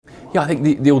Yeah, I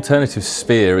think the alternative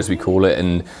sphere, as we call it,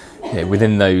 and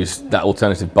within that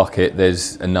alternative bucket,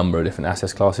 there's a number of different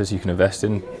asset classes you can invest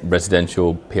in: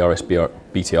 residential, PRS,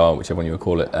 BTR, whichever one you would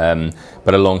call it.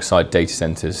 But alongside data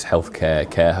centres, healthcare,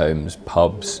 care homes,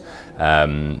 pubs,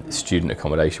 student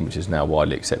accommodation, which is now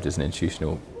widely accepted as an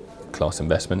institutional class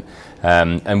investment.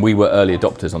 And we were early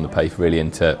adopters on the PAIF really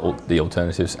into the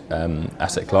alternatives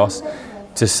asset class,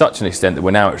 to such an extent that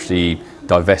we're now actually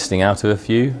divesting out of a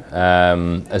few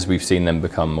as we've seen them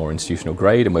become more institutional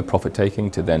grade, and we're profit taking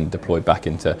to then deploy back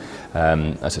into,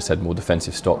 as I said, more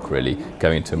defensive stock, really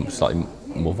going into slightly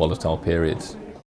more volatile periods.